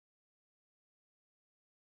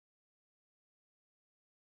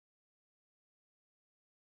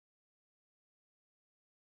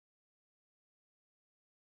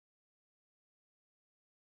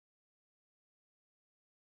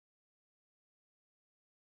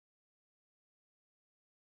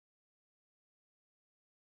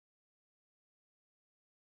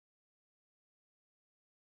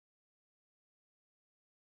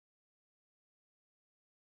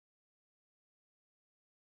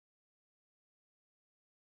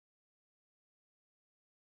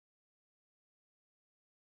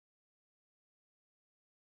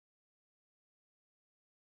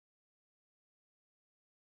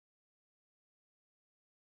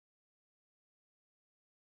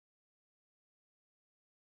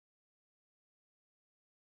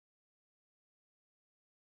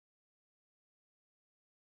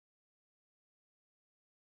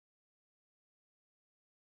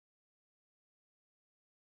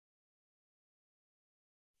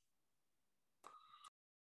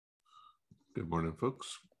Good morning,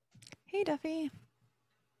 folks. Hey, Duffy.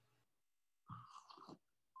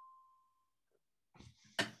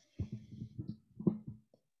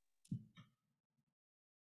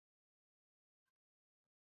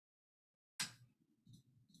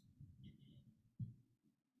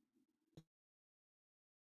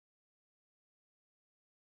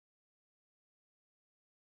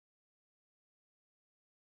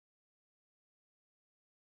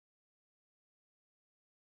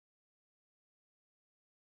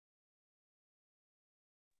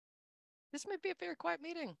 This might be a very quiet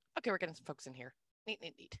meeting. Okay, we're getting some folks in here. Neat.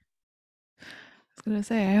 I was going to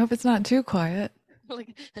say, I hope it's not too quiet.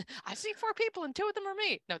 Like, I see 4 people and 2 of them are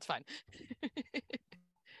me. No, it's fine.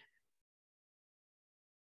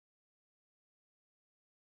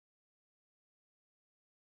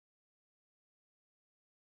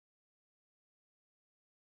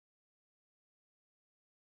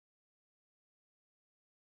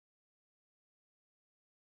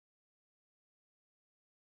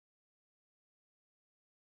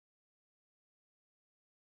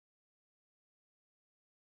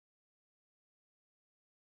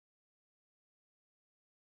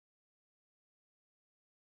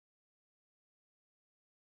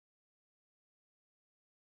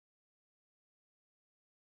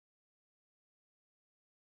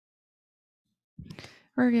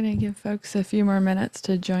 We're going to give folks a few more minutes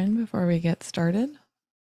to join before we get started.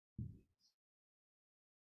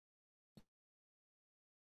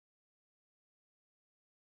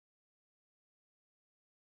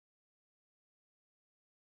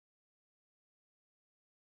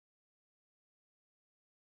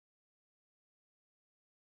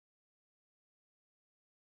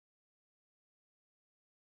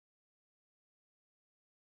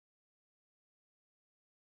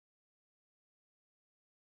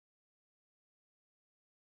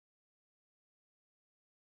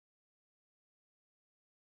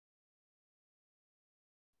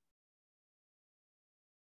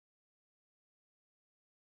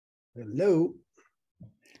 Hello.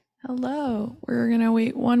 Hello. We're going to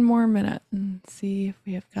wait one more minute and see if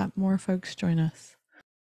we have got more folks join us.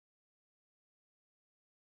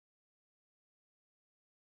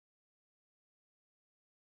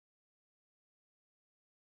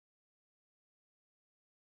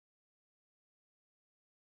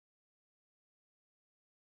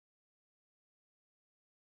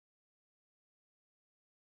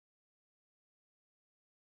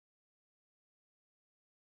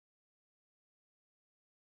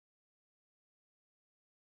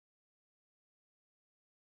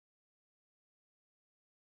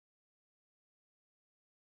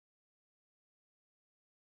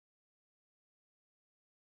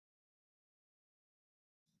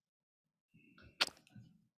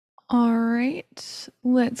 All right,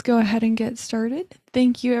 let's go ahead and get started.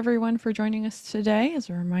 Thank you everyone for joining us today. As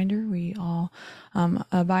a reminder, we all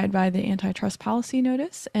abide by the antitrust policy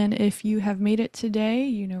notice. And if you have made it today,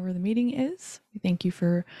 you know where the meeting is. Thank you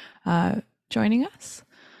for joining us.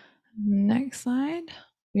 Next slide.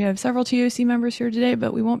 We have several TOC members here today,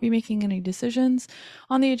 but we won't be making any decisions.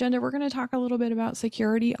 On the agenda, we're going to talk a little bit about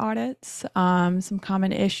security audits, some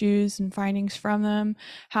common issues and findings from them,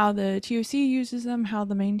 how the TOC uses them, how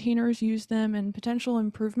the maintainers use them, and potential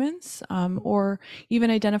improvements, or even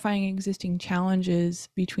identifying existing challenges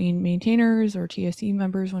between maintainers or TOC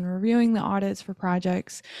members when reviewing the audits for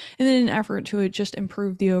projects, and in an effort to just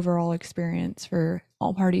improve the overall experience for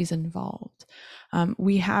all parties involved.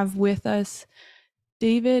 We have with us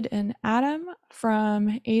David and Adam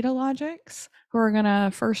from AdaLogix, who are going to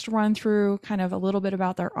first run through kind of a little bit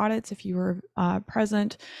about their audits. If you were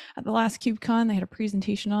present at the last KubeCon, they had a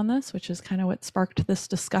presentation on this, which is kind of what sparked this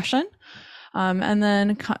discussion, and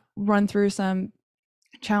then run through some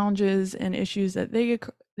challenges and issues that they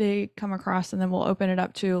come across, and then we'll open it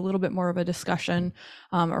up to a little bit more of a discussion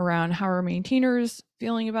around how are maintainers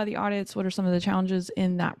feeling about the audits, what are some of the challenges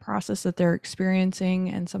in that process that they're experiencing,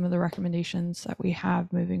 and some of the recommendations that we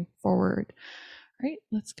have moving forward. All right,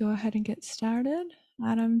 let's go ahead and get started.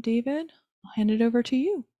 Adam, David, I'll hand it over to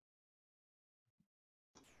you.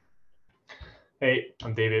 Hey,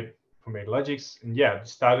 I'm David from AdaLogix, and yeah,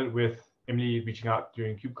 started with Emily reaching out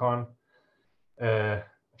during KubeCon a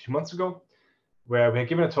few months ago, where we had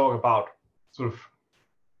given a talk about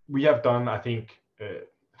we have done, I think,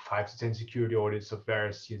 5 to 10 security audits of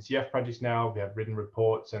various CNCF projects now. We have written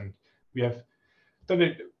reports, and we have done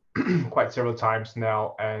it quite several times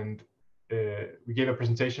now. And we gave a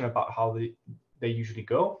presentation about how they usually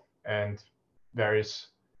go and various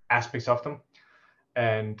aspects of them.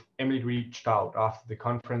 And Emily reached out after the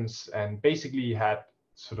conference and basically had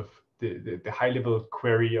sort of the high-level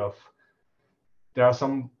query of there are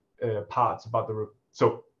some parts about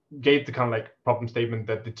so gave the kind of like problem statement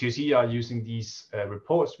that the TOC are using these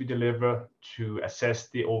reports we deliver to assess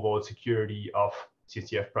the overall security of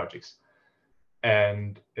CNCF projects.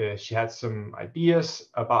 And she had some ideas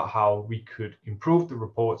about how we could improve the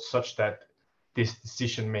reports such that this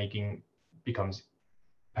decision making becomes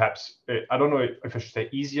perhaps, I don't know if I should say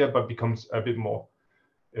easier, but becomes a bit more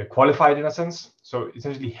qualified in a sense. So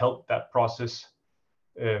essentially help that process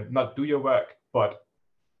not do your work, but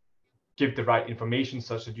give the right information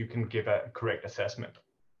such that you can give a correct assessment.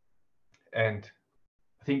 And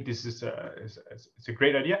I think this is it's a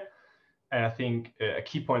great idea. And I think a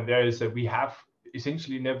key point there is that we have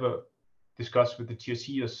essentially never discussed with the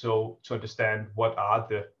TOC or so to understand what are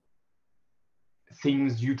the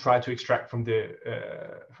things you try to extract from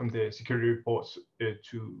the security reports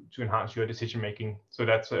to enhance your decision making. So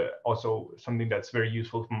that's also something that's very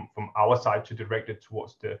useful from our side to direct it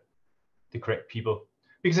towards the correct people.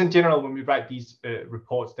 Because in general, when we write these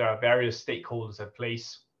reports, there are various stakeholders at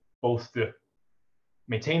place, both the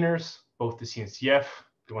maintainers, both the CNCF,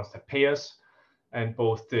 the ones that pay us, and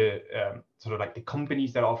both the sort of like the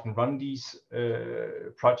companies that often run these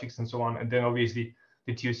projects and so on. And then obviously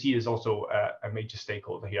the TOC is also a major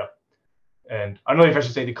stakeholder here. And I don't know if I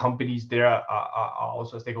should say the companies there are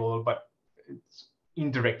also a stakeholder, but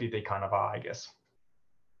indirectly they kind of are, I guess,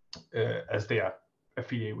 as they are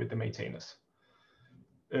affiliated with the maintainers.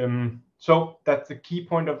 So that's the key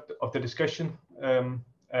point of the discussion.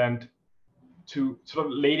 And to sort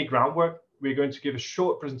of lay the groundwork, we're going to give a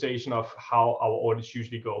short presentation of how our audits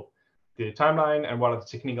usually go, the timeline and what are the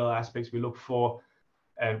technical aspects we look for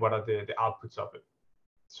and what are the outputs of it.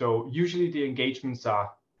 So usually the engagements are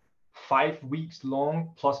 5 weeks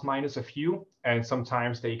long, plus minus a few, and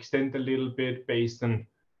sometimes they extend a little bit based on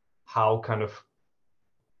how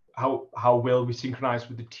well we synchronize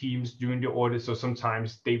with the teams during the audit. So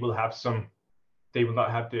sometimes they will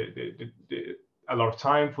not have a lot of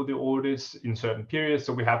time for the audits in certain periods.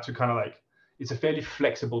 So we have to kind of like, it's a fairly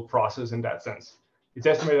flexible process in that sense. It's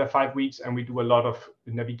estimated at 5 weeks, and we do a lot of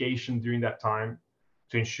navigation during that time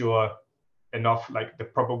to ensure enough like the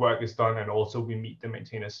proper work is done, and also we meet the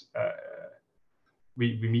maintainers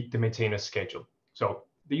we meet the maintainers schedule. So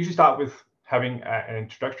they usually start with having an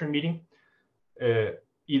introductory meeting,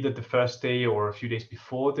 either the first day or a few days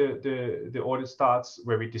before the audit starts,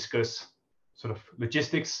 where we discuss sort of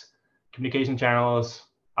logistics, communication channels,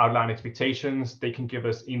 outline expectations. They can give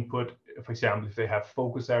us input, for example, if they have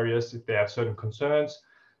focus areas, if they have certain concerns,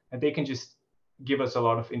 and they can just give us a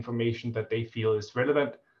lot of information that they feel is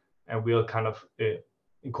relevant, and we'll kind of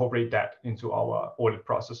incorporate that into our audit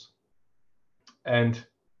process. And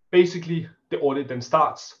basically, the audit then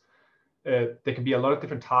starts. There can be a lot of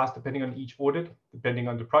different tasks depending on each audit, depending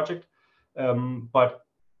on the project. But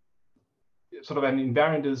sort of an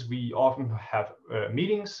invariant is we often have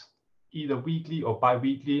meetings, either weekly or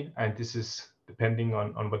bi-weekly, and this is depending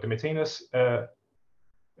on what the maintainers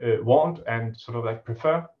want and sort of like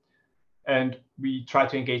prefer. And we try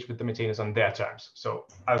to engage with the maintainers on their terms. So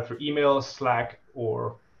either through email, Slack,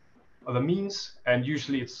 or other means. And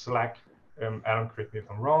usually it's Slack. Adam, correct me if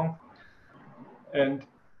I'm wrong. And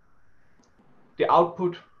the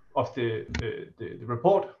output of the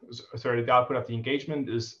report, sorry, the output of the engagement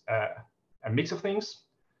is a mix of things.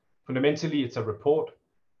 Fundamentally, it's a report.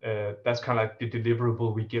 That's kind of like the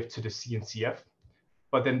deliverable we give to the CNCF.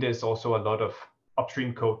 But then there's also a lot of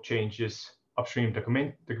upstream code changes, upstream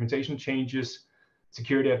documentation changes,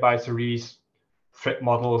 security advisories, threat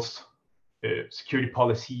models, security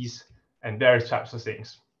policies, and various types of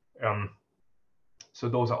things. So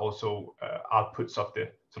those are also outputs of the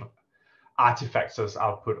sort of artifacts as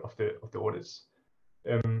output of the audits.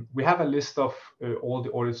 We have a list of all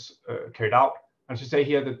the audits carried out. I should say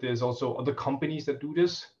here that there's also other companies that do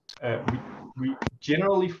this. We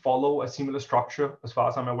generally follow a similar structure as far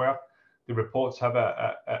as I'm aware. The reports have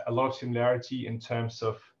a lot of similarity in terms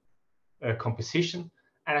of composition.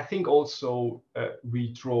 And I think also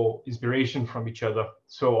we draw inspiration from each other.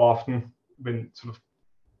 So often when sort of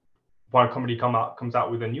one company comes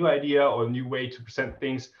out with a new idea or a new way to present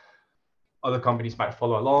things, other companies might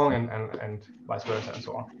follow along and vice versa and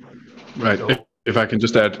so on. Right. So, if I can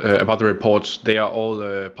just add about the reports, they are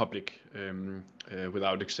all public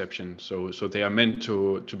without exception. So they are meant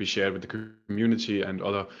to be shared with the community and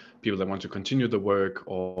other people that want to continue the work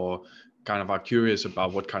or kind of are curious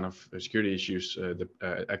about what kind of security issues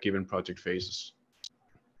a given project faces.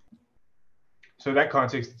 So in that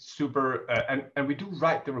context, it's super, and we do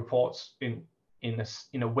write the reports in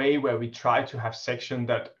a way where we try to have section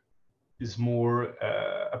that is more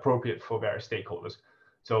appropriate for various stakeholders.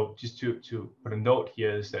 So just to put a note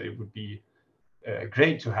here is that it would be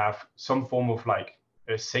great to have some form of like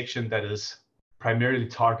a section that is primarily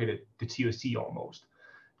targeted to TOC almost.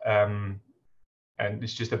 And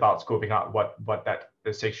it's just about scoping out what that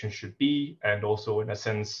section should be, and also in a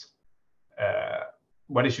sense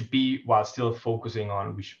what it should be, while still focusing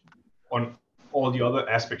on all the other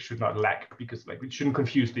aspects should not lack, because like it shouldn't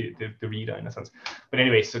confuse the reader in a sense. But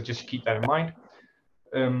anyway, so just keep that in mind.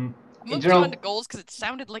 Move you on to goals, because it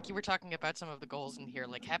sounded like you were talking about some of the goals in here.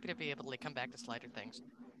 Like, happy to be able to come back to slider things.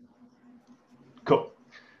 Cool.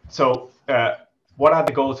 So what are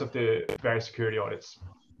the goals of the various security audits?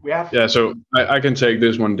 We have. Yeah, so I can take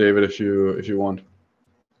this one, David, if you want.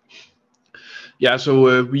 Yeah,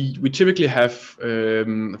 so we typically have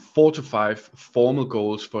 4 to 5 formal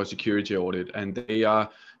goals for a security audit, and they are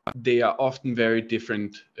often very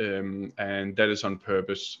different, and that is on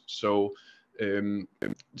purpose. So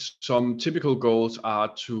some typical goals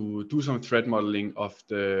are to do some threat modeling of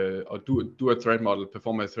do a threat model,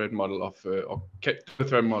 perform a threat model of or do a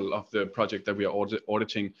threat model of the project that we are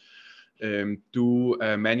auditing, do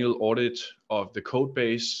a manual audit of the code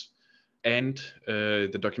base and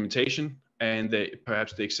the documentation, and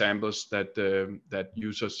perhaps the examples that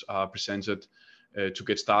users are presented to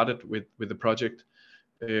get started with the project.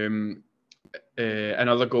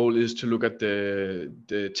 Another goal is to look at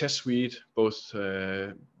the test suite, both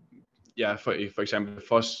for example the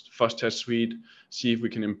FOSS test suite, see if we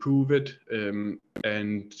can improve it,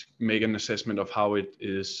 and make an assessment of how it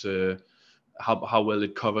is how well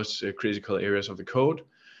it covers critical areas of the code.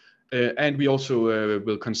 And we also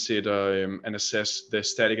will consider and assess the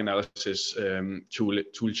static analysis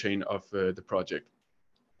tool chain of the project,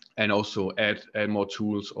 and also add more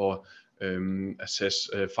tools or assess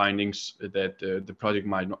findings that the project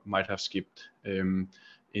might have skipped in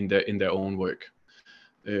their own work.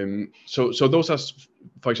 So those are,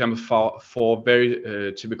 for example, four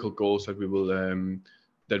very typical goals that we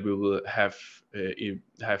will have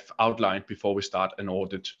outlined before we start an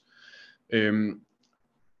audit.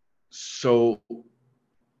 So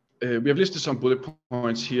we have listed some bullet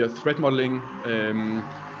points here. Threat modeling.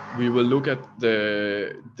 We will look at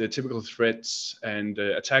the typical threats and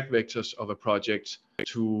attack vectors of a project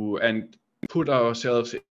and put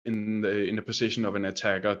ourselves in the position of an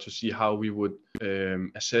attacker to see how we would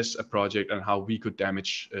assess a project and how we could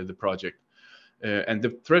damage the project. And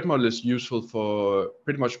the threat model is useful for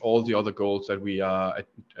pretty much all the other goals that we are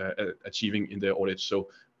achieving in the audit. So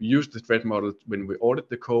we use the threat model when we audit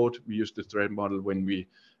the code. We use the threat model when we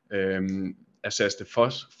assess the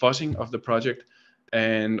fuzzing of the project,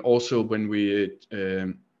 and also when we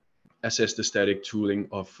assess the static tooling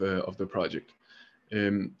of the project.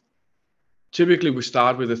 Typically, we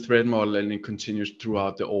start with a threat model and it continues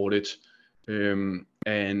throughout the audit,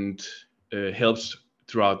 and helps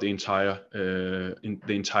throughout the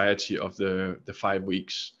entirety of the 5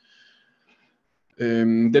 weeks.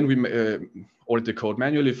 Then we audit the code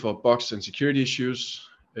manually for bugs and security issues,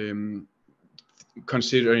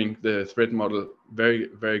 considering the threat model very,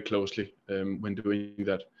 very closely when doing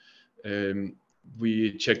that.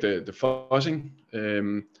 We check the fuzzing.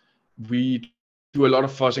 We do a lot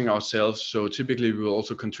of fuzzing ourselves, so typically we will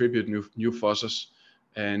also contribute new fuzzers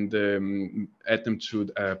and add them to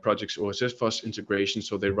project's OSS fuzz integration,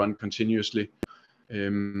 so they run continuously.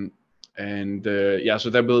 So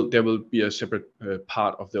there will be a separate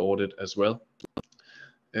part of the audit as well.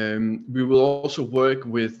 We will also work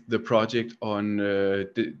with the project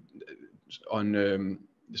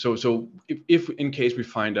so if in case we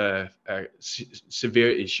find a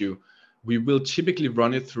severe issue, we will typically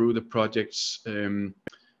run it through the project's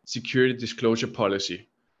security disclosure policy,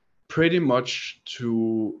 pretty much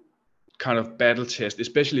to kind of battle test,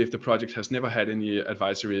 especially if the project has never had any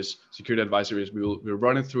security advisories. We'll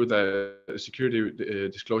run it through the security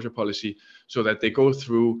disclosure policy, so that they go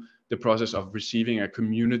through the process of receiving a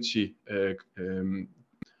community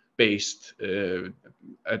based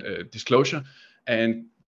disclosure, and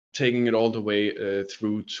taking it all the way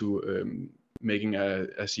through to making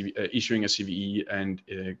issuing a CVE and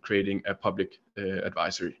creating a public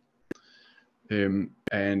advisory.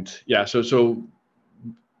 So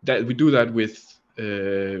that we do that with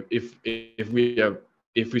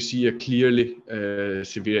if we see a clearly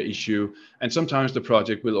severe issue, and sometimes the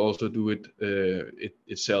project will also do it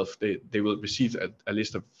itself. They will receive a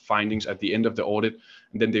list of findings at the end of the audit,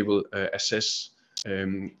 and then they will assess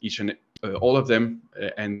each and all of them,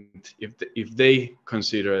 and if they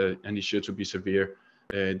consider an issue to be severe,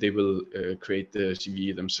 they will create the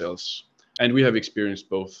CVE themselves. And we have experienced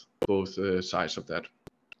both sides of that.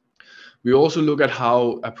 We also look at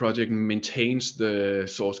how a project maintains the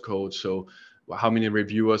source code. So how many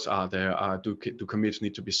reviewers are there? Do commits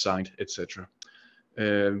need to be signed, etc.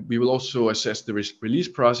 We will also assess the release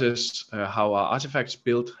process, how are artifacts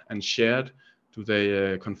built and shared? Do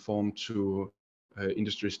they conform to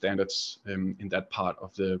industry standards in that part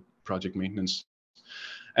of the project maintenance?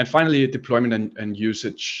 And finally, deployment and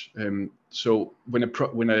usage. So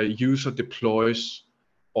when a user deploys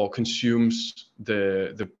or consumes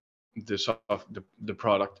the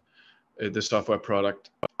product, the software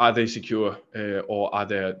product, are they secure, or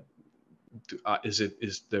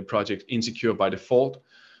is the project insecure by default,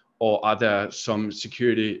 or are there some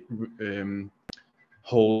security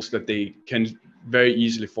holes that they can very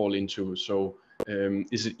easily fall into? So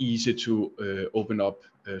is it easy to open up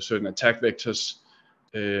certain attack vectors,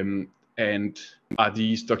 and are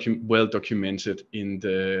these well documented in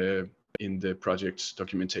the project's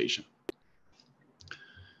documentation?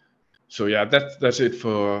 So yeah, that's it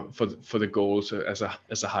for the goals as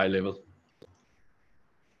a high level.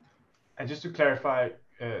 And just to clarify,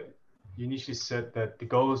 you initially said that the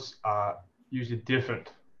goals are usually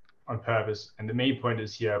different on purpose, and the main point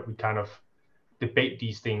is here we kind of debate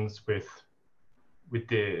these things with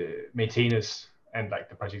the maintainers and like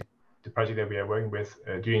the project that we are working with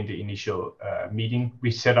during the initial meeting.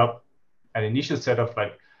 We set up an initial set of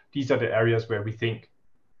like, these are the areas where we think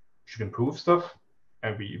should improve stuff,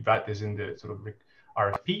 and we write this in the sort of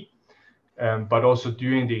RFP. But also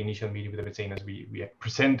during the initial meeting with the maintainers, we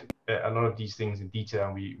present a lot of these things in detail,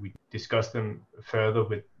 and we discuss them further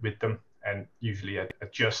with them, and usually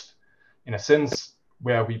adjust in a sense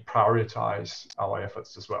where we prioritize our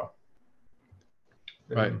efforts as well.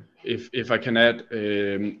 Right. If I can add,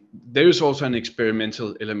 there is also an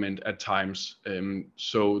experimental element at times.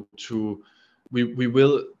 So we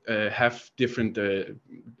will have different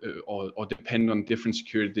or depend on different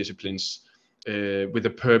security disciplines with the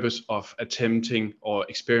purpose of attempting or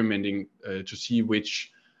experimenting to see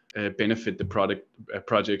which benefit the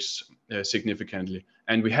projects significantly.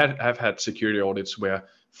 And we have had security audits where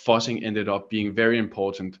fuzzing ended up being very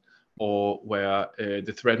important, or where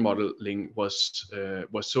the threat modeling was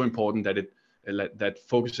so important that that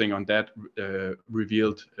focusing on that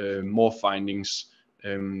revealed more findings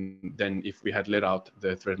than if we had let out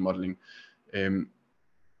the threat modeling.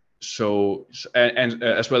 So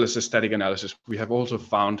as well as the static analysis, we have also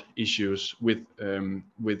found issues with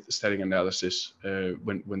static analysis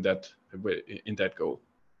when in that goal.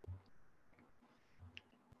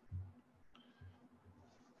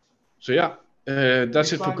 So yeah, that's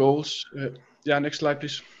next it slide. for goals. Yeah, next slide,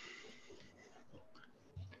 please.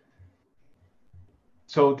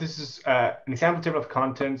 So this is an example table of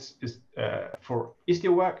contents is for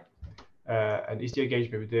Istio work, an Istio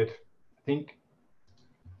engagement we did, I think,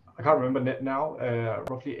 I can't remember now,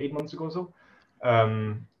 roughly 8 months ago or so.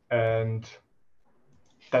 And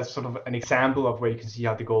that's sort of an example of where you can see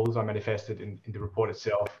how the goals are manifested in the report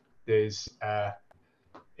itself. There's a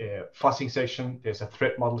fuzzing section, there's a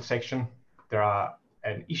threat model section, there are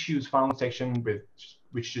an issues found section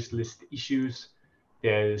which just lists the issues.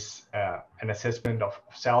 There's an assessment of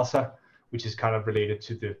SALSA, which is kind of related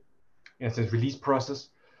to the, in a sense, release process.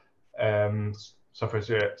 So for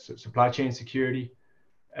supply chain security.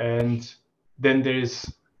 And then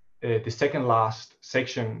there's the second last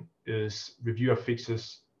section is review of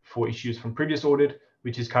fixes for issues from previous audit,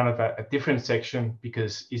 which is kind of a different section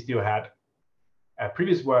because Istio had a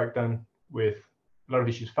previous work done with a lot of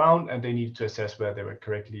issues found, and they needed to assess whether they were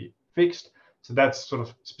correctly fixed. So that's sort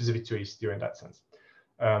of specific to Istio in that sense.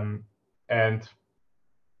 And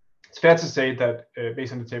it's fair to say that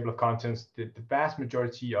based on the table of contents, the vast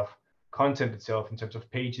majority of content itself in terms of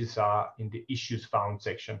pages are in the issues found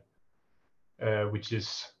section, which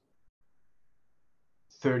is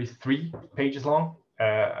 33 pages long,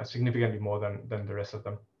 significantly more than the rest of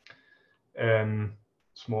them.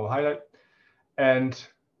 Small highlight. And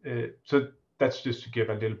so that's just to give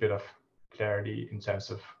a little bit of clarity in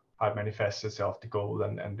terms of how it manifests itself, the goal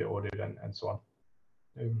and the audit and so on.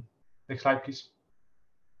 Next slide, please.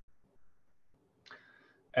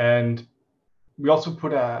 And we also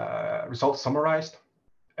put a result summarized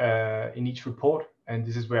in each report, and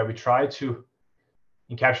this is where we try to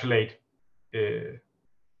encapsulate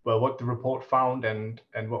well, what the report found and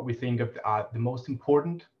what we think are the most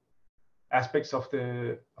important aspects of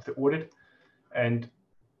the audit. And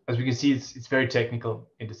as we can see, it's very technical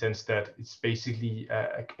in the sense that it's basically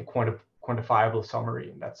a quantifiable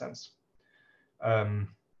summary in that sense.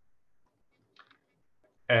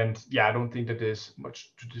 And yeah, I don't think that there's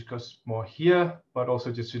much to discuss more here, but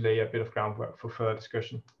also just to lay a bit of groundwork for further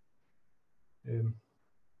discussion.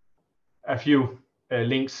 A few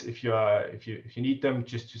links if you need them,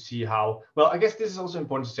 just to see how. Well, I guess this is also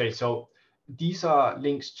important to say. So these are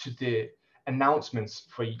links to the announcements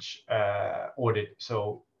for each audit.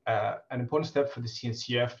 So an important step for the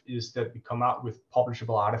CNCF is that we come out with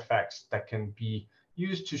publishable artifacts that can be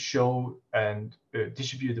used to show and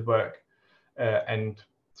distribute the work and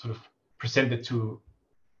sort of present it to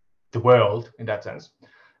the world in that sense.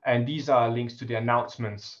 And these are links to the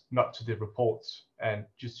announcements, not to the reports, and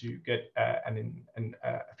just to get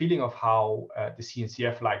a feeling of how the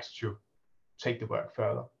CNCF likes to take the work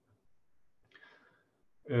further.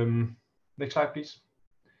 Next slide, please.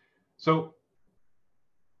 So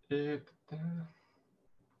the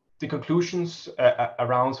conclusions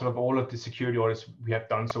around sort of all of the security audits we have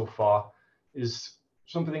done so far is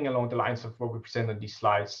something along the lines of what we present on these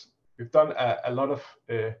slides. We've done a lot of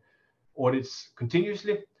audits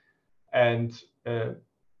continuously, and the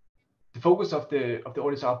focus of the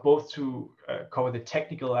audits are both to cover the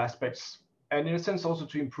technical aspects and in a sense also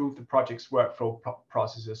to improve the project's workflow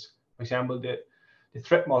processes. For example, the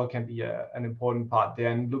threat model can be an important part there,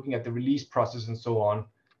 and looking at the release process and so on,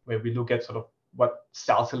 where we look at sort of what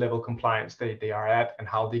SALSA level compliance they are at and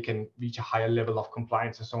how they can reach a higher level of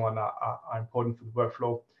compliance and so on are important for the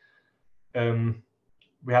workflow.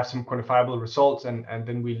 We have some quantifiable results, and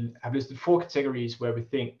then we have listed 4 categories where we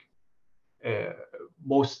think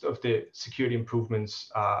most of the security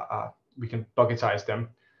improvements we can bucketize them.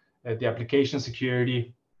 The application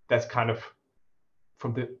security, that's kind of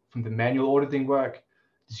from the manual auditing work.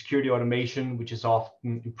 The security automation, which is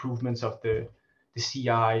often improvements of the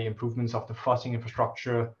CI, improvements of the fuzzing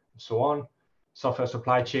infrastructure, and so on. Software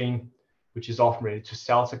supply chain, which is often related to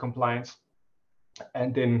SALSA compliance.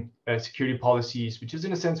 And then security policies, which is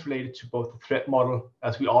in a sense related to both the threat model,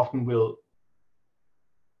 as we often will,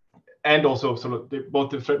 and also sort of both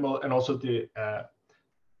the threat model and also the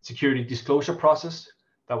security disclosure process.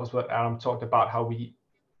 That was what Adam talked about, how we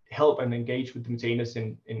help and engage with the maintainers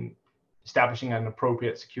in establishing an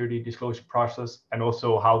appropriate security disclosure process, and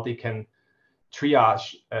also how they can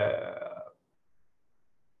triage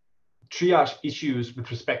issues with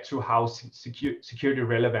respect to how security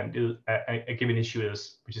relevant a given issue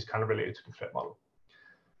is, which is kind of related to the threat model.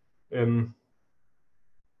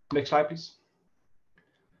 Next slide, please.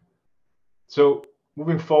 So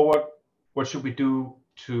moving forward, what should we do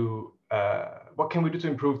to, what can we do to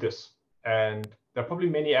improve this? And there are probably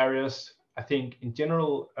many areas. I think in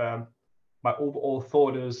general, my overall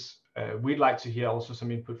thought is we'd like to hear also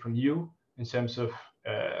some input from you in terms of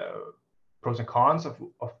pros and cons of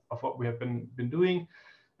what we have been doing,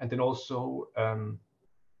 and then also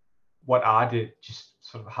what are the just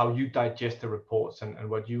sort of how you digest the reports and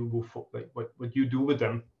what you move for, like what you do with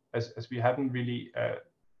them, as we haven't really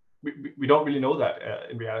we don't really know that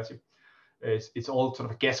in reality. It's all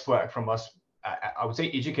sort of guesswork from us. I would say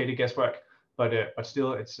educated guesswork, but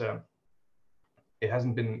still it's it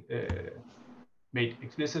hasn't been made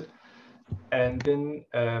explicit. And then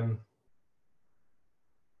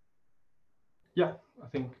yeah, I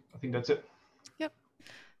think that's it. Yep.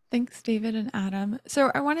 Thanks, David and Adam.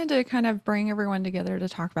 So I wanted to kind of bring everyone together to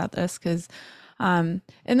talk about this because in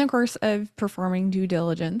the course of performing due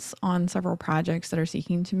diligence on several projects that are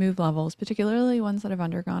seeking to move levels, particularly ones that have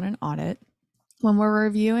undergone an audit, when we're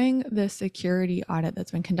reviewing the security audit that's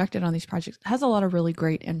been conducted on these projects, it has a lot of really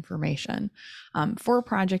great information for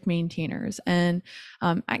project maintainers. And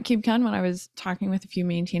at KubeCon, when I was talking with a few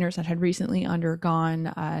maintainers that had recently undergone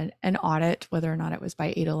an audit, whether or not it was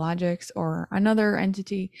by AdaLogix or another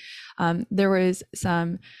entity, there was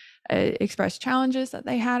some expressed challenges that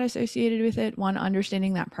they had associated with it. One,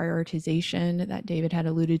 understanding that prioritization that David had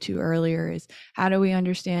alluded to earlier is how do we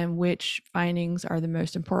understand which findings are the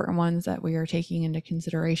most important ones that we are taking into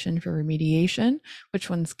consideration for remediation, which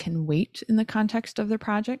ones can wait in the context of the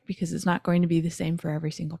project because it's not going to be the same for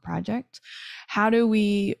every single project. How do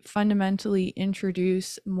we fundamentally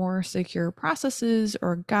introduce more secure processes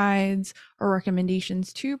or guides or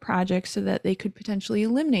recommendations to projects so that they could potentially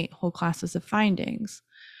eliminate whole classes of findings?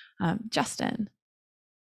 Justin.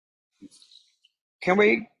 Can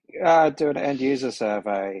we do an end user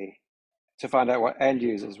survey to find out what end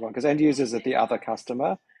users want? Because end users are the other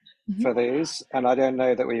customer for these. And I don't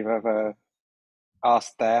know that we've ever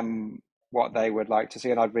asked them what they would like to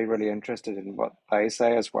see. And I'd be really interested in what they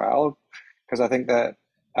say as well. Because I think that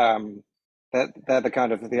they're the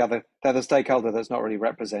kind of they're the stakeholder that's not really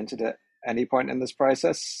represented at any point in this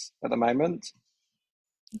process at the moment.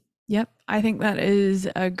 Yep, I think that is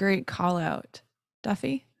a great call out.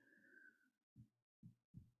 Duffy?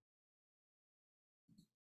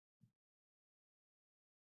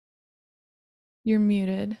 You're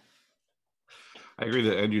muted. I agree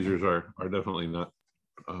that end users are definitely not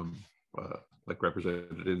like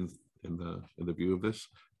represented in the view of this.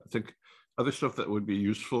 I think Other stuff that would be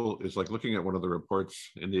useful is like looking at one of the reports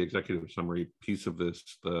in the executive summary piece of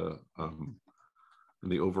this, in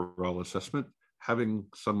the overall assessment, having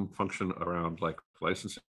some function around like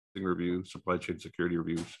licensing review, supply chain security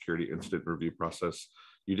review, security incident review process.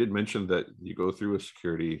 You did mention that you go through a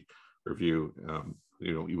security review.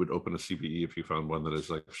 You would open a CVE if you found one that is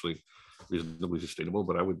actually reasonably sustainable.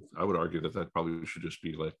 But I would argue that probably should just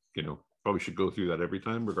be like, probably should go through that every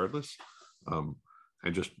time, regardless,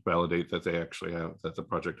 and just validate that they actually have, that the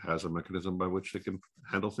project has a mechanism by which they can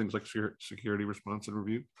handle things like security response and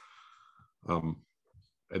review. And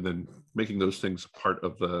then making those things part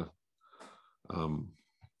of the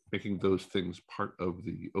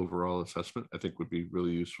overall assessment, I think would be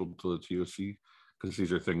really useful to the TOC, because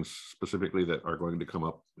these are things specifically that are going to come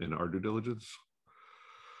up in our due diligence.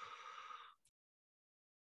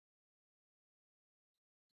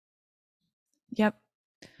 Yep.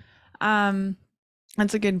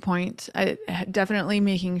 That's a good point. Definitely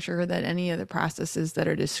making sure that any of the processes that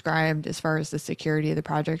are described as far as the security of the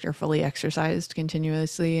project are fully exercised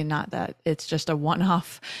continuously, and not that it's just a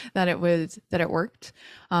one-off that it worked.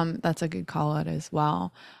 That's a good call out as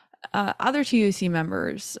well. Other TOC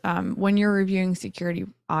members, when you're reviewing security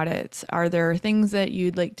audits, are there things that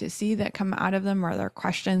you'd like to see that come out of them? Are there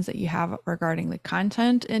questions that you have regarding the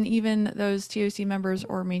content? And even those TOC members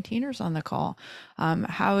or maintainers on the call,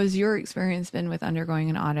 how has your experience been with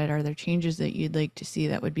undergoing an audit? Are there changes that you'd like to see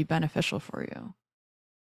that would be beneficial for you?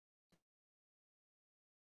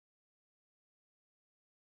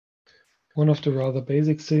 One of the rather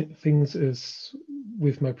basic things is,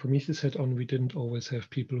 with my Prometheus hat on, we didn't always have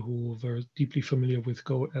people who were deeply familiar with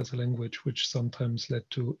Go as a language, which sometimes led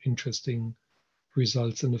to interesting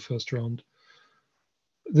results in the first round.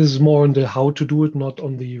 This is more on the how to do it, not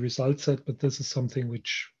on the result set, but this is something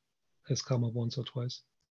which has come up once or twice.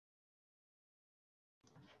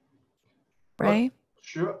 Right?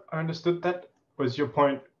 Sure, I understood that. Was your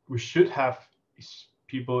point we should have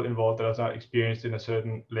people involved that are not experienced in a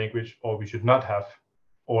certain language, or we should not have?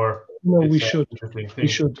 Or no, we should. We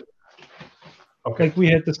should. Okay. Like we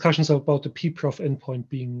had discussions about the pprof endpoint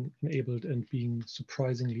being enabled and being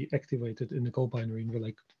surprisingly activated in the Go binary, and we're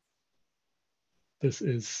like, this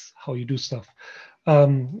is how you do stuff.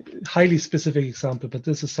 Highly specific example, but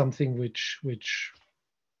this is something which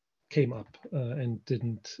came up and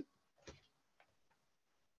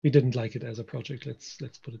we didn't like it as a project. Let's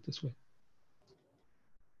put it this way.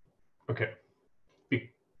 Okay.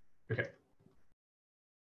 Okay.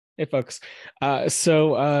 Hey folks,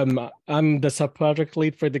 so I'm the sub-project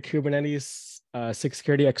lead for the Kubernetes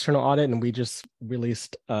security external audit, and we just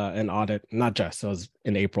released an audit, so it was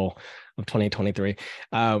in April of 2023.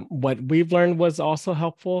 What we've learned was also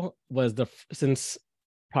helpful was since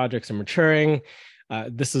projects are maturing,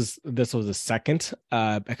 this was the second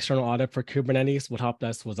external audit for Kubernetes. What helped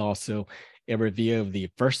us was also a review of the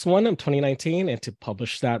first one of 2019, and to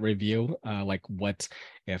publish that review, like what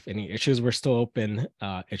if any issues were still open,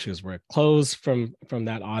 issues were closed from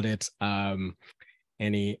that audit,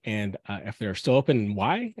 if they're still open,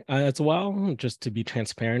 why as well, just to be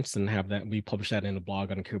transparent and have that. We published that in a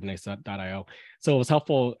blog on kubernetes.io. So it was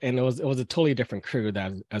helpful, and it was a totally different crew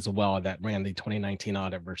that as well that ran the 2019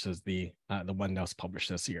 audit versus the one that was published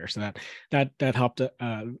this year. So that helped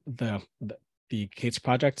the Kate's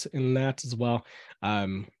project in that as well.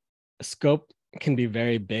 Scope can be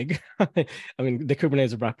very big. I mean, the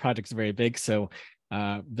Kubernetes project is very big, so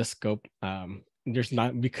the scope,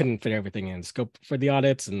 we couldn't fit everything in scope for the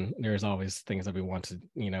audits, and there's always things that we want to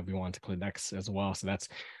include next as well. So that's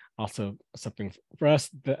also something for us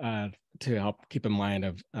to help keep in mind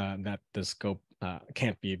of that the scope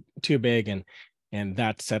can't be too big, and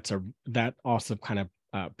that also kind of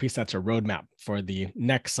presets a roadmap for the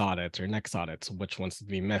next audits, which ones to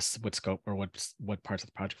be missed, what scope or what parts of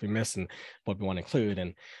the project we miss, and what we want to include.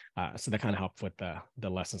 And so that kind of helped with the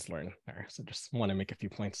lessons learned there. So just want to make a few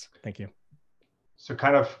points. Thank you. So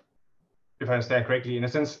kind of, if I understand correctly, in a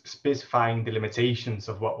sense, specifying the limitations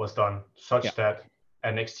of what was done such that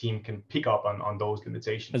a next team can pick up on those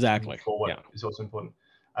limitations. Exactly. Forward is also important.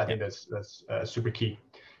 I think that's super key.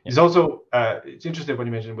 It's also it's interesting what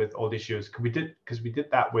you mentioned with all the issues, because we did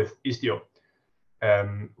that with Istio,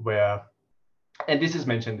 where, and this is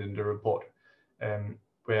mentioned in the report,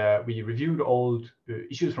 where we reviewed old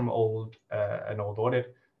issues from an old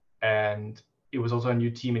audit, and it was also a new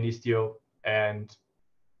team in Istio, and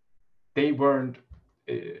they weren't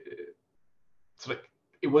it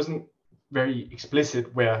wasn't very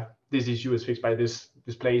explicit where this issue is fixed by this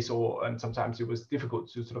place, and sometimes it was difficult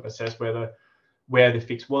to sort of assess where the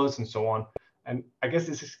fix was and so on. And I guess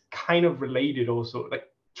this is kind of related also, like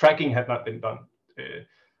tracking had not been done.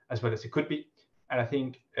 as well as it could be. And I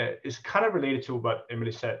think it's kind of related to what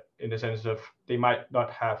Emily said, in the sense of they might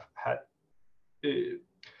not have had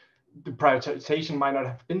the prioritization might not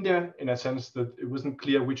have been there, in a sense that it wasn't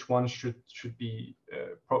clear which one should be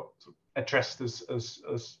addressed as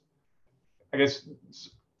I guess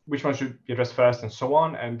which one should be addressed first and so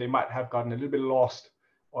on. And they might have gotten a little bit lost,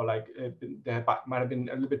 or like there might have been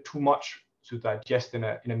a little bit too much to digest in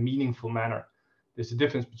a meaningful manner. There's a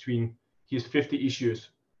difference between here's 50 issues,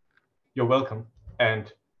 you're welcome,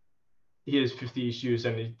 and here's 50 issues,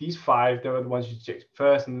 and these 5, they were the ones you checked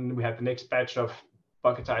first, and then we had the next batch of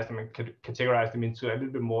bucketize them and categorize them into a little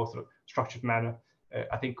bit more sort of structured manner.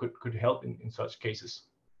 I think could help in such cases.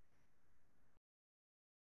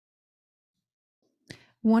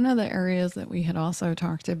 One of the areas that we had also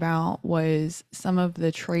talked about was some of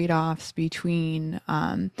the trade-offs between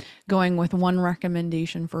going with one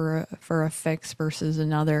recommendation for a fix versus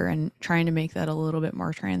another, and trying to make that a little bit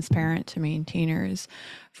more transparent to maintainers.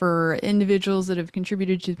 For individuals that have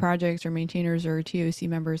contributed to projects, or maintainers or TOC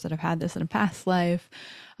members that have had this in a past life,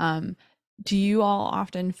 do you all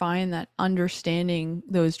often find that understanding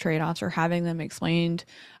those trade-offs or having them explained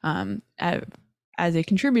as a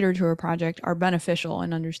contributor to a project are beneficial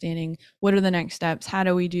in understanding what are the next steps, how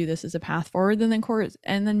do we do this as a path forward,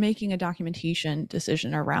 and then making a documentation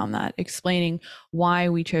decision around that, explaining why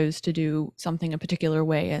we chose to do something a particular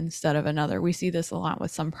way instead of another? We see this a lot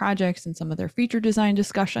with some projects and some of their feature design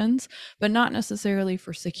discussions, but not necessarily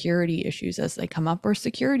for security issues as they come up, or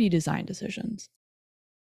security design decisions.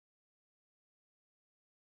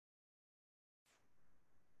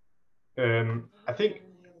 I think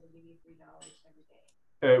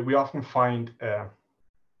we often find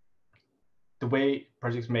the way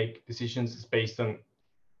projects make decisions is based on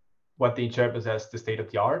what they interpret as the state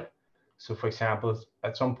of the art. So for example,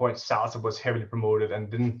 at some point, SALSA was heavily promoted,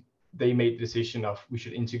 and then they made the decision of we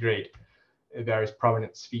should integrate various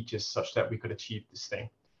provenance features such that we could achieve this thing.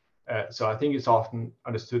 So I think it's often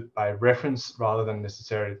understood by reference rather than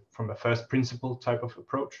necessarily from a first principle type of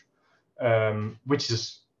approach, which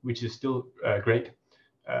is still great.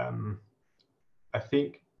 I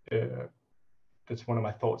think that's one of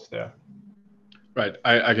my thoughts there. Right.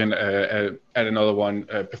 I can add another one.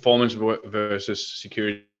 Performance versus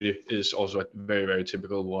security is also a very, very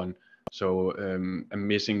typical one. So a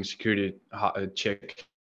missing security check,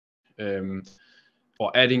 or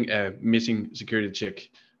adding a missing security check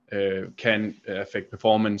can affect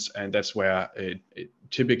performance, and that's where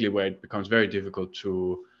typically where it becomes very difficult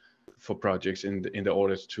for projects in the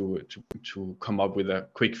audit to come up with a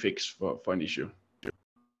quick fix for an issue.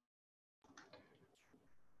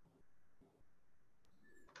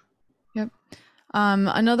 Yep.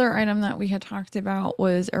 Another item that we had talked about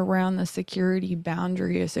was around the security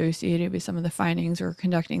boundary associated with some of the findings or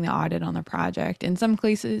conducting the audit on the project. In some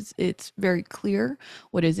cases, it's very clear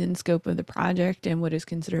what is in scope of the project and what is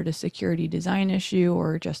considered a security design issue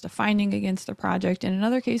or just a finding against the project. And in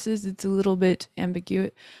other cases, it's a little bit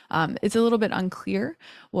ambiguous. It's a little bit unclear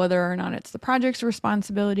whether or not it's the project's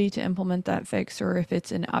responsibility to implement that fix, or if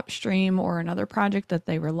it's an upstream or another project that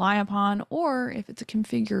they rely upon, or if it's a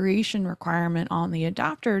configuration requirement on the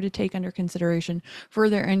adopter to take under consideration for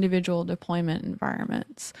their individual deployment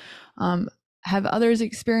environments. Have others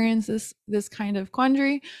experienced this kind of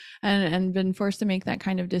quandary and been forced to make that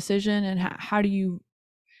kind of decision? And how do you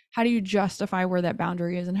justify where that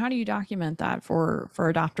boundary is, and how do you document that for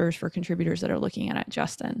adopters, for contributors that are looking at it?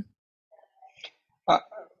 Justin?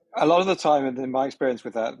 A lot of the time, in my experience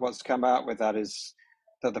with that, what's come out with that is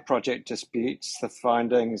that the project disputes the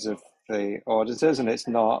findings of the auditors, and it's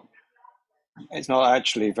not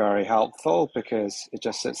actually very helpful, because it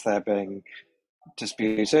just sits there being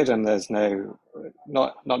disputed and there's not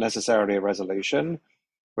necessarily a resolution,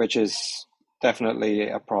 which is definitely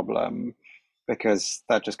a problem, because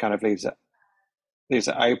that just kind of leaves it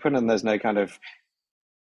open, and there's never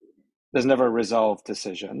a resolved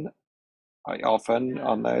decision. Often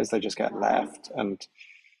on those, they just get left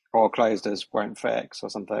or closed as won't fix or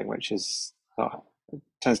something, which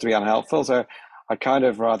tends to be unhelpful. So I'd kind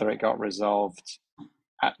of rather it got resolved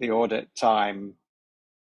at the audit time,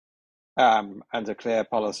 and a clear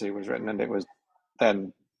policy was written, and it was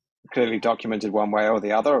then clearly documented one way or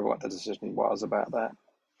the other of what the decision was about that,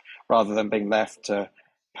 rather than being left to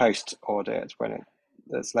post-audit when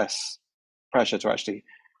there's less pressure to actually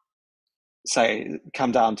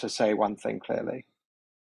come down to say one thing clearly.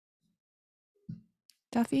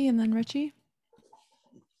 Duffy, and then Richie.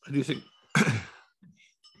 I do think,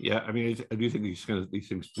 yeah, I mean, I do think these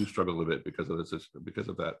things do struggle a bit because of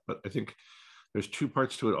that. But I think there's two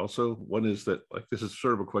parts to it also. One is that like this is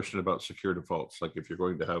sort of a question about secure defaults. Like if you're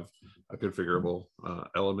going to have a configurable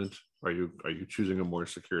element, are you choosing a more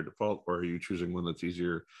secure default, or are you choosing one that's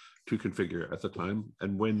easier to configure at the time?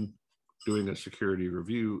 And when doing a security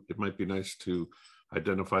review, it might be nice to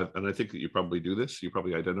identify, and I think that you probably do this, you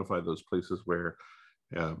probably identify those places where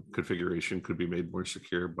configuration could be made more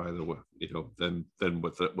secure by the, than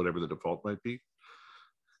whatever the default might be.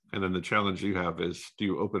 And then the challenge you have is, do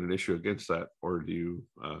you open an issue against that, or do you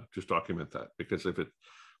just document that? Because if it,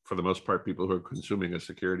 for the most part, people who are consuming a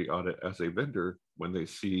security audit as a vendor, when they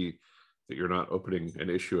see that you're not opening an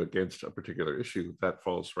issue against a particular issue, that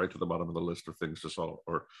falls right to the bottom of the list of things to solve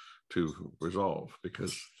or to resolve,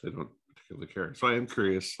 because they don't particularly care. So I am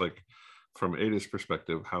curious, like from Ada's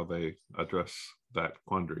perspective, how they address that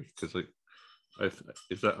quandary, because like I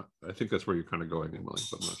think that's where you're kind of going, Emily,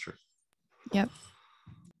 but I'm not sure. Yep.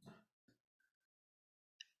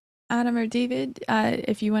 Adam or David,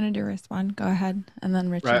 if you wanted to respond, go ahead, and then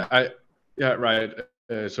Richard. Right. Right.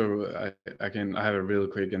 So I have a real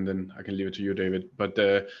quick, and then I can leave it to you, David. But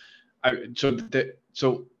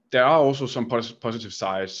so there are also some positive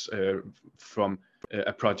sides from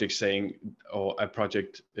a project saying, or a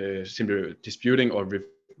project simply disputing or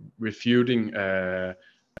refuting a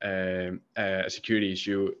security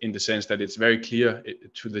issue, in the sense that it's very clear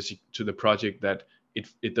to the project that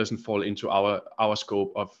it doesn't fall into our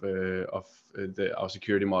scope of our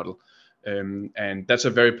security model, and that's a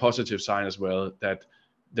very positive sign as well, that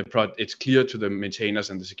it's clear to the maintainers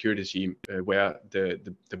and the security team where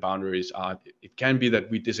the boundaries are. It can be that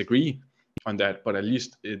we disagree on that, but at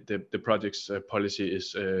least the project's policy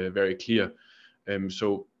is very clear.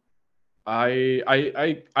 So I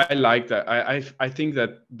like that. I think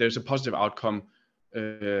that there's a positive outcome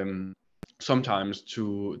sometimes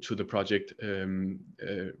to the project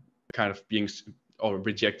kind of being or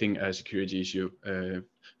rejecting a security issue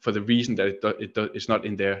for the reason that it's not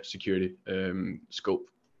in their security scope.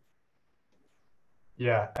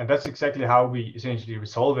 Yeah, and that's exactly how we essentially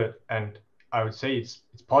resolve it. And I would say it's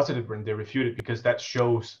positive when they refute it, because that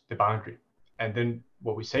shows the boundary. And then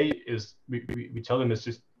what we say is we tell them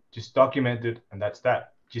is just document it, and that's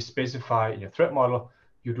that. Just specify in your threat model,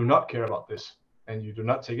 you do not care about this, and you do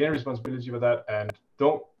not take any responsibility for that, and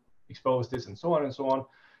don't expose this, and so on and so on,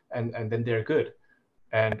 and then they're good.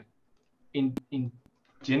 And in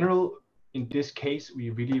general, in this case, we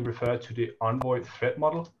really refer to the Envoy threat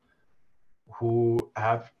model, who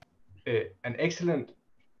have an excellent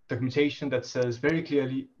documentation that says very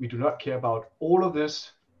clearly, we do not care about all of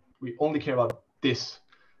this, we only care about this.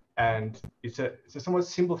 And it's a somewhat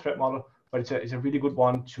simple threat model, but it's a really good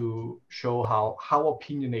one to show how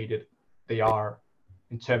opinionated they are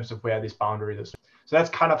in terms of where this boundary is. So that's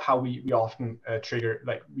kind of how we often trigger,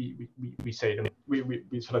 like we say them, we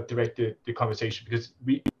sort of direct the conversation, because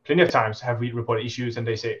we plenty of times have we reported issues and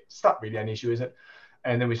they say, it's not really an issue, is it?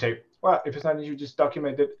 And then we say, well, if it's not an issue, just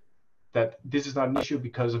document it, that this is not an issue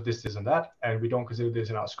because of this, this, and that, and we don't consider this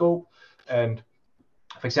in our scope. And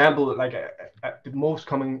for example, like the most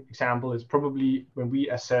common example is probably when we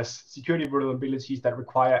assess security vulnerabilities that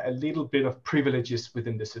require a little bit of privileges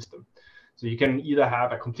within the system. So you can either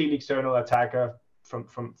have a completely external attacker from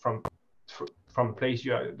a place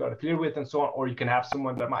you are not affiliated with and so on, or you can have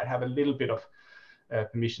someone that might have a little bit of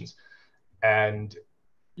permissions. And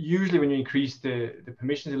usually when you increase the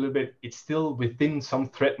permissions a little bit, it's still within some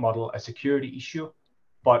threat model a security issue,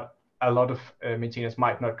 but a lot of maintainers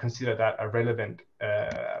might not consider that a relevant.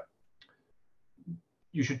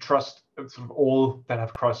 You should trust sort of all that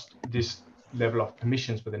have crossed this level of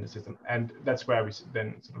permissions within the system, and that's where we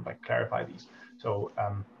then sort of like clarify these. So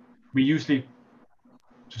we usually,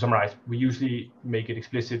 to summarize, we usually make it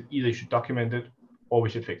explicit, either you should document it or we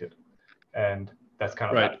should fix it, and that's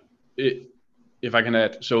kind of right. If I can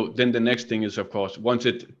add, so then the next thing is, of course, once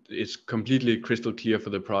it's completely crystal clear for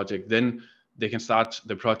the project, then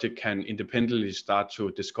the project can independently start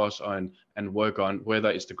to discuss on and work on whether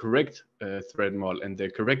it's the correct threat model and the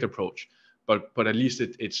correct approach. But at least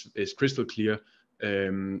it's crystal clear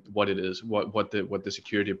what it is, what the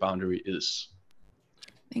security boundary is.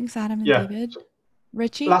 Thanks, Adam and David. So,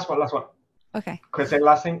 Richie? Last one. Okay. Could I say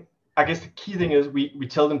last thing? I guess the key thing is we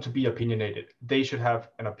tell them to be opinionated. They should have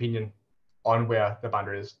an opinion on where the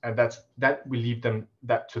boundary is, and that we leave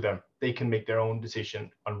that to them. They can make their own decision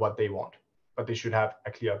on what they want, but they should have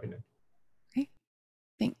a clear opinion. Okay,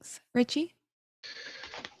 thanks. Richie?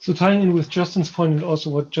 So tying in with Justin's point and also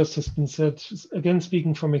what just has been said, again,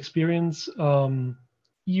 speaking from experience,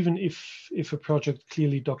 even if a project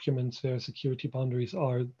clearly documents where security boundaries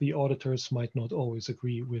are, the auditors might not always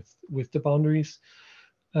agree with the boundaries.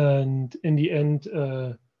 And in the end,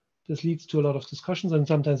 this leads to a lot of discussions, and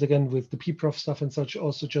sometimes again with the PPROF stuff and such,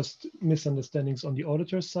 also just misunderstandings on the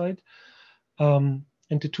auditor's side.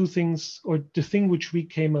 And the two things, or the thing which we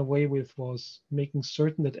came away with, was making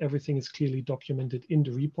certain that everything is clearly documented in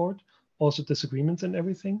the report, also disagreements and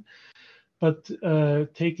everything. But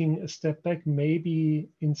taking a step back, maybe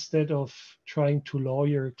instead of trying to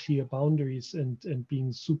lawyer clear boundaries and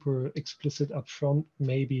being super explicit upfront,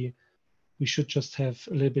 maybe we should just have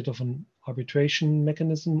a little bit of an arbitration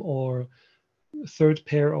mechanism or third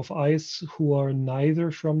pair of eyes who are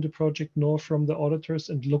neither from the project nor from the auditors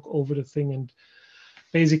and look over the thing and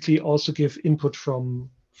basically also give input from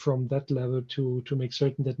that level to make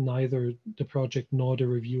certain that neither the project nor the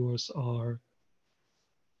reviewers are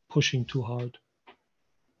pushing too hard.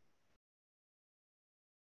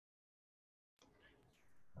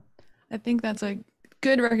 I think that's a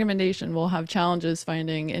good recommendation. We'll have challenges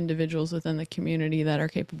finding individuals within the community that are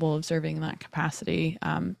capable of serving in that capacity.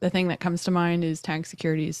 The thing that comes to mind is Tag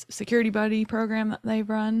Security's Security Buddy program that they've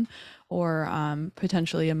run, or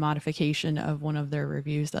potentially a modification of one of their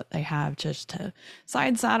reviews that they have, just to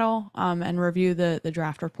side saddle and review the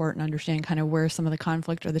draft report and understand kind of where some of the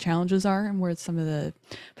conflict or the challenges are and where some of the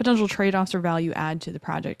potential trade-offs or value add to the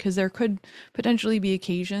project. Because there could potentially be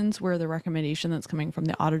occasions where the recommendation that's coming from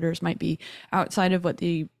the auditors might be outside of what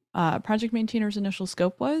the project maintainer's initial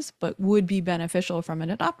scope was, but would be beneficial from an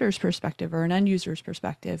adopter's perspective or an end user's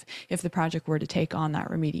perspective if the project were to take on that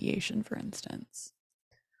remediation, for instance.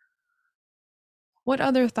 What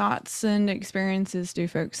other thoughts and experiences do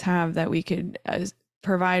folks have that we could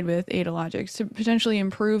provide with AdaLogics to potentially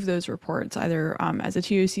improve those reports, either as a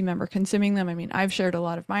TOC member consuming them? I mean, I've shared a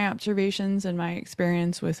lot of my observations and my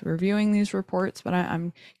experience with reviewing these reports, but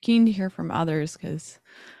I'm keen to hear from others because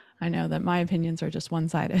I know that my opinions are just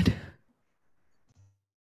one-sided.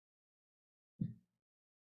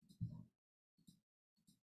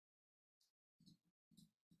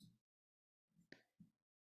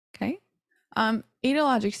 Okay.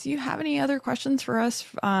 AdaLogics, do you have any other questions for us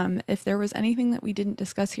if there was anything that we didn't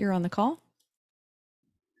discuss here on the call?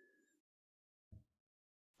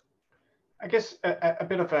 I guess a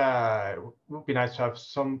bit of a would be nice to have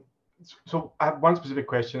some. So I have one specific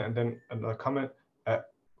question and then another comment.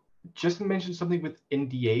 Just mentioned something with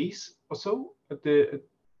NDAs or so at the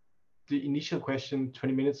initial question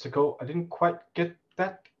 20 minutes ago. I didn't quite get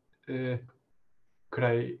that. Could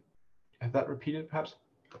I have that repeated perhaps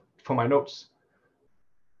for my notes?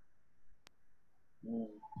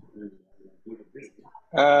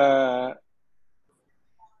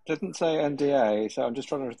 Didn't say NDA, so I'm just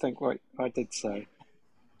trying to think what I did say.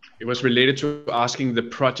 It was related to asking the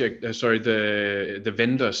project, the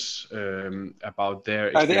vendors about their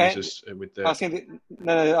experiences with the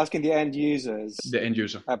asking the end users. The end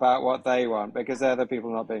user about what they want, because they're the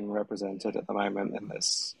people not being represented at the moment in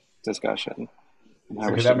this discussion.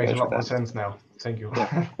 Okay, that makes a lot more sense now. Thank you.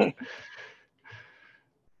 Yeah.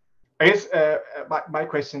 I guess my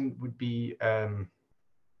question would be,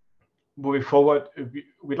 moving forward,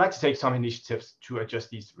 we'd like to take some initiatives to adjust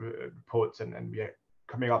these reports, and we are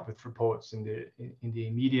coming up with reports in the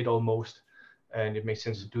immediate almost, and it makes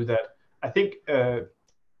sense to do that. I think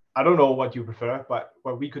I don't know what you prefer, but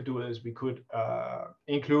what we could do is we could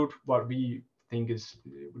include what we think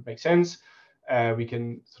would make sense. We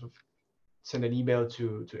can sort of send an email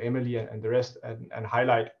to Emily and the rest and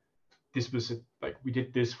highlight this was like we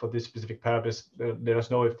did this for this specific purpose. Let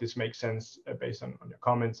us know if this makes sense based on your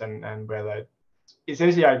comments and whether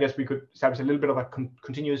essentially I guess we could establish a little bit of a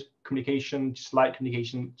continuous communication, slight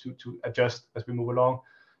communication to adjust as we move along.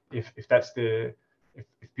 If that's if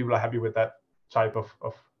people are happy with that type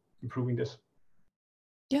of improving this.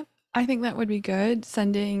 Yep, I think that would be good.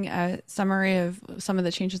 Sending a summary of some of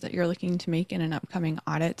the changes that you're looking to make in an upcoming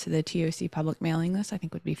audit to the TOC public mailing list, I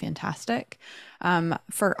think would be fantastic.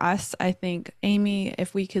 For us, I think, Amy,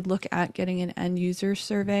 if we could look at getting an end user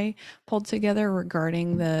survey pulled together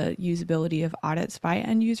regarding the usability of audits by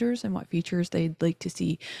end users and what features they'd like to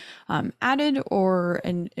see added or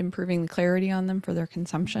improving the clarity on them for their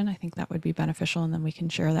consumption, I think that would be beneficial. And then we can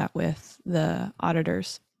share that with the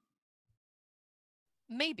auditors.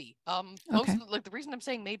 Maybe. Okay. Like the reason I'm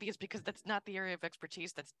saying maybe is because that's not the area of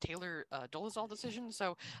expertise. That's Taylor Dolezal decision.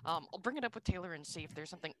 So I'll bring it up with Taylor and see if there's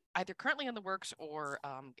something either currently in the works or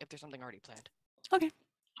if there's something already planned. Okay.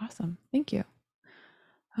 Awesome. Thank you.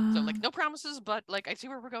 So like no promises, but like I see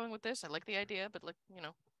where we're going with this. I like the idea, but like, you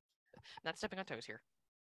know, not stepping on toes here.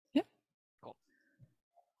 Yep. Cool.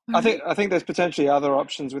 I think there's potentially other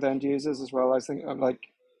options with end users as well. I think like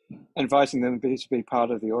inviting them to be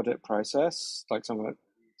part of the audit process, like some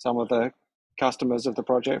of the customers of the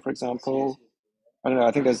project, for example, I don't know.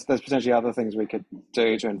 I think there's potentially other things we could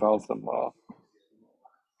do to involve them more.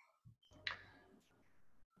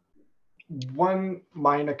 One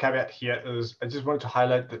minor caveat here is I just wanted to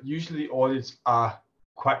highlight that usually audits are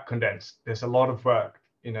quite condensed. There's a lot of work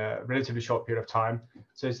in a relatively short period of time.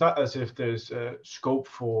 So it's not as if there's a scope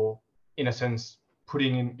for, in a sense,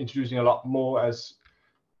 introducing a lot more, as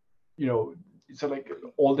you know, so like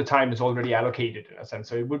all the time is already allocated in a sense.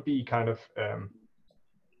 So it would be kind of,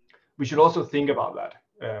 we should also think about that.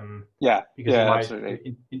 Because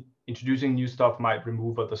absolutely. Introducing new stuff might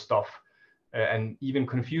remove other stuff and even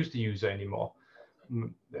confuse the user anymore.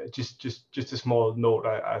 Just a small note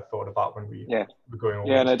I thought about when we were going over.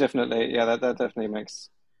 Yeah, no, definitely. Yeah, that definitely makes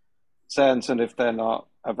sense. And if they're not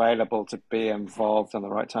available to be involved on the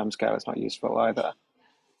right timescale, it's not useful either.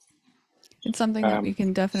 It's something that we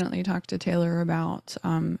can definitely talk to Taylor about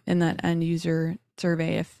in that end user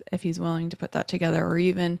survey if he's willing to put that together, or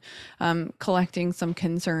even collecting some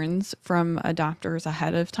concerns from adopters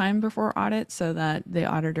ahead of time before audit, so that the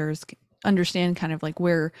auditors understand kind of like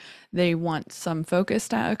where they want some focus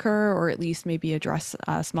to occur, or at least maybe address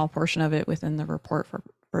a small portion of it within the report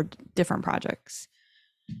for different projects.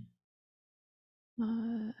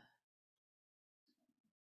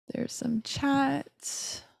 There's some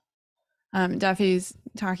chat. Duffy's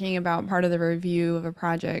talking about part of the review of a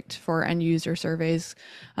project for end user surveys,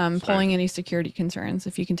 pulling any security concerns.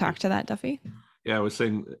 If you can talk to that, Duffy. Yeah, I was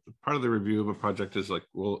saying part of the review of a project is like,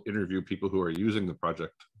 we'll interview people who are using the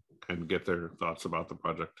project and get their thoughts about the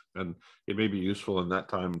project. And it may be useful in that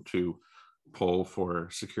time to poll for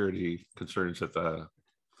security concerns that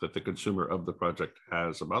the consumer of the project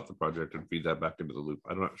has about the project and feed that back into the loop.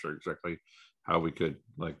 I'm not sure exactly how we could,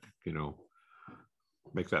 like, you know,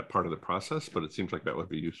 make that part of the process, but it seems like that would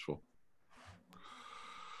be useful.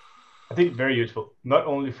 I think very useful, not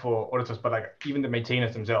only for auditors, but like even the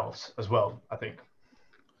maintainers themselves as well, I think.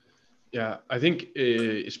 Yeah, I think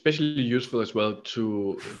especially useful as well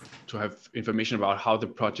to have information about how the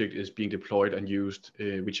project is being deployed and used,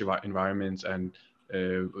 which environments, and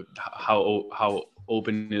how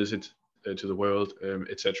open is it to the world,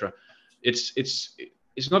 etc.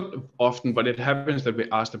 It's not often, but it happens that we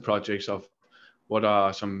ask the projects of what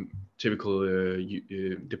are some typical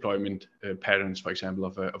deployment patterns, for example,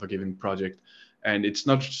 of a given project, and it's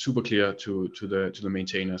not super clear to the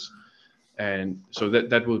maintainers. And so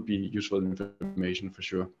that will be useful information for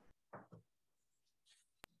sure.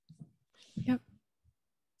 Yep.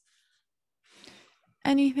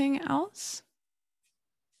 Anything else?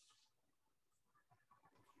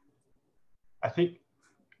 I think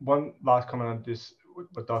one last comment on this,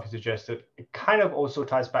 what Duffy suggested, it kind of also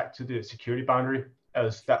ties back to the security boundary,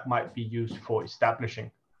 as that might be used for establishing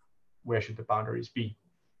where should the boundaries be.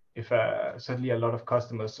 If suddenly a lot of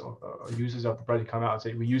customers or users of the project come out and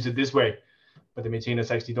say, we use it this way, but the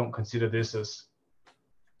maintainers actually don't consider this as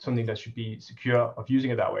something that should be secure, of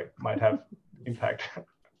using it that way, might have impact.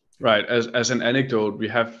 Right. As an anecdote, we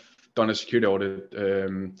have done a security audit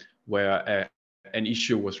where an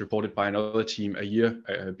issue was reported by another team a year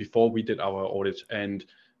before we did our audit, and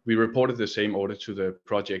we reported the same audit to the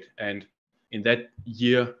project. And in that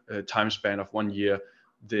year time span of 1 year,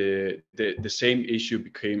 the same issue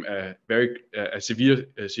became a very severe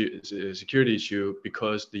security issue,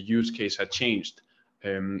 because the use case had changed,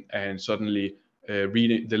 and suddenly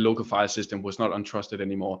reading the local file system was not untrusted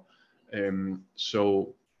anymore.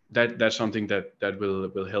 So that's something that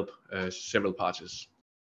will help several parties.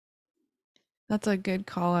 That's a good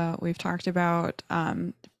call out. We've talked about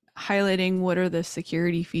highlighting what are the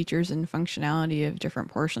security features and functionality of different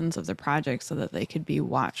portions of the project, so that they could be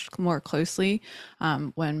watched more closely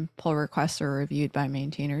when pull requests are reviewed by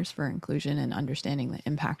maintainers for inclusion, and understanding the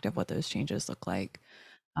impact of what those changes look like.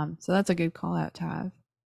 So that's a good call out to have.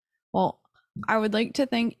 Well, I would like to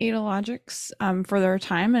thank AdaLogix for their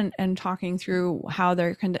time and talking through how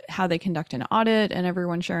they conduct an audit, and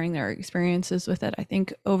everyone sharing their experiences with it. I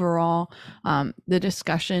think overall, the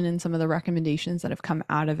discussion and some of the recommendations that have come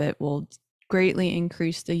out of it will greatly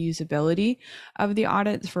increase the usability of the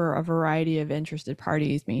audits for a variety of interested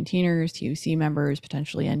parties, maintainers, TOC members,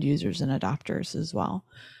 potentially end users and adopters as well.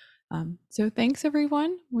 So thanks,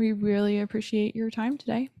 everyone. We really appreciate your time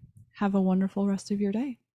today. Have a wonderful rest of your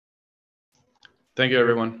day. Thank you,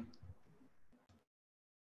 everyone.